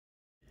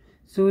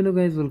So hello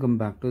guys, welcome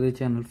back to the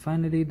channel.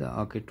 Finally the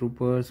Arcade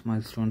Troopers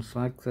milestone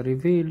swags are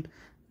revealed.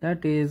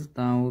 That is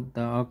now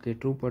the Arcade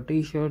Trooper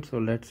t-shirt. So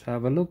let's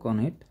have a look on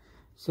it.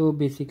 So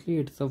basically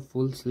it's a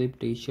full sleeve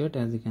t-shirt,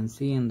 as you can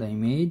see in the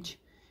image.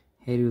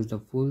 Here is the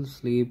full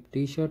sleeve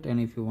t-shirt, and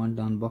if you want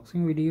the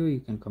unboxing video you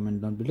can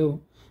comment down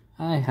below.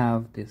 I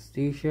have this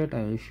t-shirt,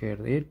 I will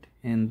share it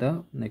in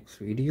the next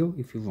video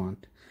if you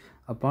want.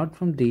 Apart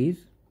from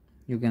these,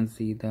 you can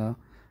see the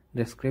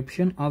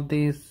description of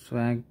this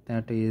swag,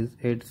 that is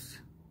its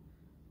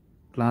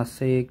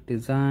classic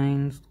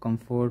designs,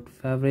 comfort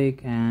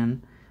fabric.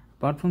 And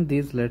apart from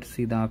this, let's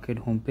see the arcade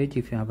homepage.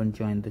 If you haven't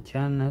joined the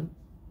channel,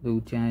 do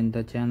join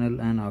the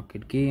channel, and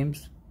arcade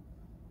games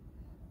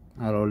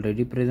are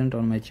already present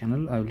on my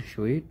channel. I will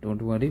show it,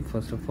 don't worry.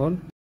 First of all,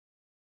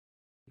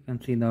 you can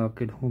see the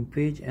arcade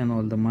homepage and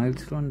all the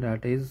milestone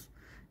that is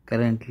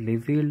currently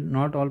revealed.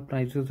 Not all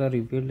prices are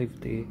revealed. If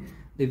they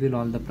reveal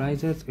all the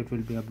prices, it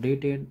will be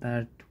updated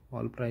that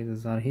all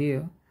prices are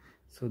here.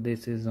 So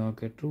this is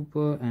Arcade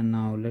Trooper, and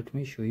now let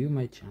me show you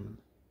my channel.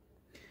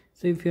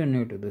 So if you are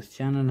new to this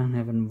channel and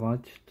haven't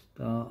watched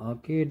the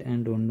arcade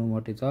and don't know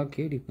what is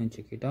arcade, you can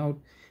check it out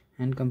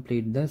and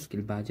complete the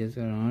skill badges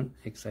around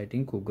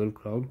exciting Google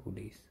Cloud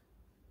goodies.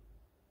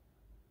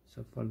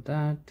 So for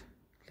that,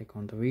 click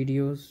on the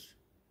videos,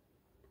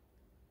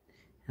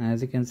 and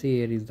as you can see,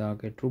 here is the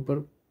Arcade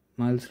Trooper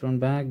milestone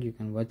bag. You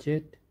can watch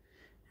it,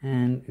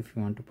 and if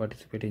you want to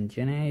participate in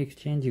Gen AI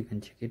exchange, you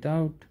can check it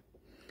out.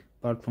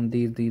 Apart from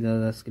these are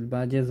the skill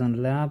badges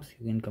and labs.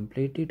 You can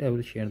complete it. I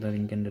will share the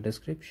link in the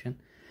description.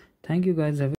 Thank you guys.